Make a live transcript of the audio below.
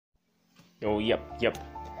Yep.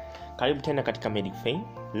 Karibu tena katika Medic Fame.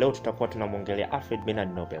 Leo tutakuwa tunamwongelea Alfred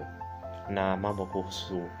Bernard Nobel na mambo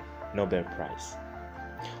kuhusu Nobel Prize.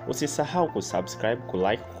 Usisahau kusubscribe,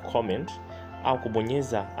 kulike, kucomment au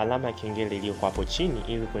kubonyeza alama ya kengele iliyo hapo chini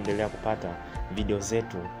ili kuendelea kupata video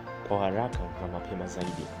zetu kwa haraka na mapema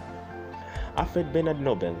zaidi. Alfred Bernard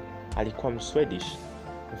Nobel alikuwa Mswedish,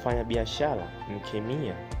 mfanya biashara,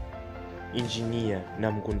 mkemia, injinia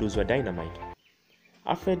na mgunduzi wa dynamite.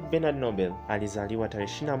 Alfred Bernard Nobel alizaliwa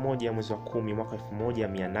tarehe 21 mwezi wa 10 mwaka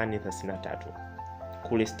 1833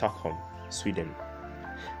 kule Stockholm, Sweden,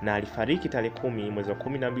 na alifariki tarehe 10 mwezi wa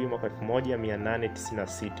 12 mwaka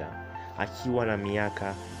 1896 akiwa na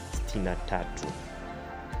miaka 63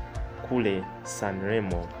 kule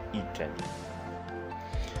Sanremo, Italy.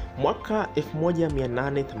 Mwaka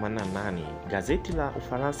 1888 gazeti la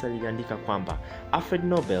Ufaransa liliandika kwamba Alfred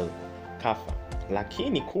Nobel kafa,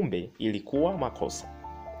 lakini kumbe ilikuwa makosa.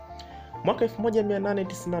 Mwaka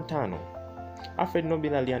 1895 Alfred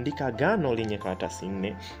Nobel aliandika agano lenye karatasi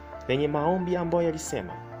 4 lenye maombi ambayo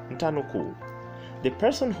yalisema, mtanukuu, "The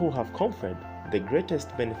person who have conferred the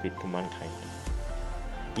greatest benefit to mankind."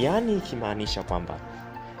 Yaani ikimaanisha kwamba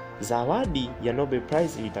zawadi ya Nobel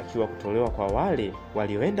Prize ilitakiwa kutolewa kwa wale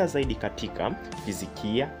walioenda zaidi katika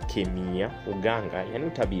fizikia, kemia, uganga, yani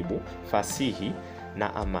utabibu, fasihi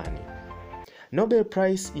na amani. Nobel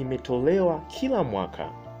Prize imetolewa kila mwaka,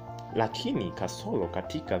 lakini kasoro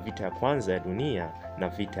katika vita ya kwanza ya dunia na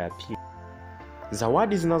vita ya pili.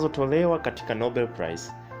 Zawadi zinazotolewa katika Nobel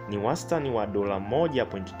Prize ni wastani wa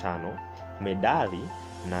 $1.5, medali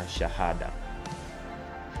na shahada.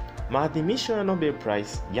 Maadhimisho ya Nobel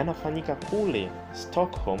Prize yanafanyika kule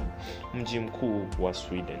Stockholm, mji mkuu wa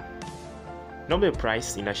Sweden. Nobel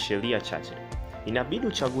Prize ina sheria chache. Inabidi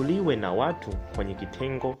uchaguliwe na watu kwenye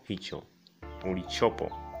kitengo hicho ulichopo.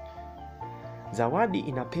 Zawadi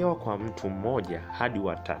inapewa kwa mtu mmoja hadi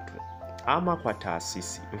watatu ama kwa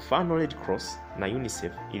taasisi. Mfano Red Cross na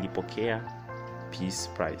UNICEF ilipokea Peace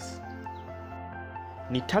Prize.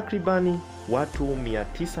 Ni takribani watu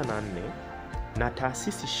 904 na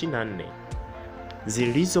taasisi 24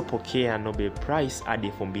 zilizopokea Nobel Prize hadi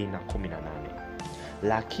 2018.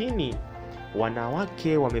 Lakini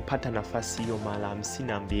wanawake wamepata nafasi hiyo mara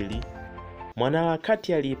 52.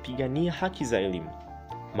 Mwanaharakati aliyepigania haki za elimu,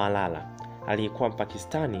 Malala, aliyekuwa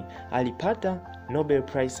Mpakistani, alipata Nobel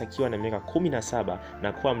Prize akiwa na miaka 17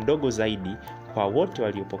 na kuwa mdogo zaidi kwa wote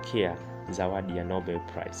waliopokea zawadi ya Nobel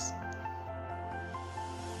Prize.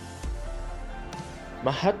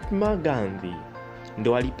 Mahatma Gandhi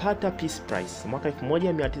ndo alipata Peace Prize mwaka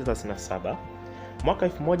 1937, mwaka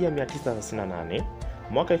 1938,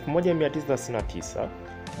 mwaka 1939,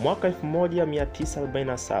 mwaka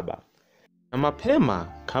 1947 na mapema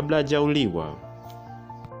kabla hajauliwa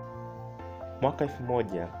mwaka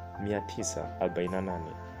 1948.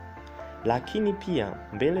 Lakini pia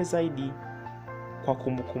mbele zaidi kwa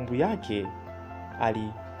kumbukumbu yake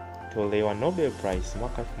alitolewa Nobel Prize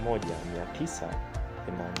mwaka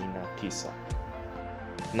 1989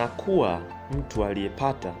 na kuwa mtu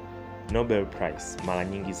aliyepata Nobel Prize mara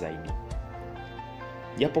nyingi zaidi.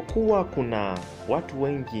 Japokuwa kuna watu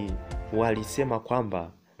wengi walisema kwamba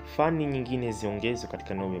fani nyingine ziongezwe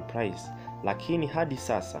katika Nobel Prize, lakini hadi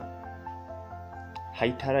sasa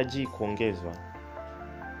haitarajii kuongezwa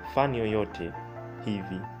fani yoyote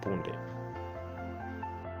hivi punde.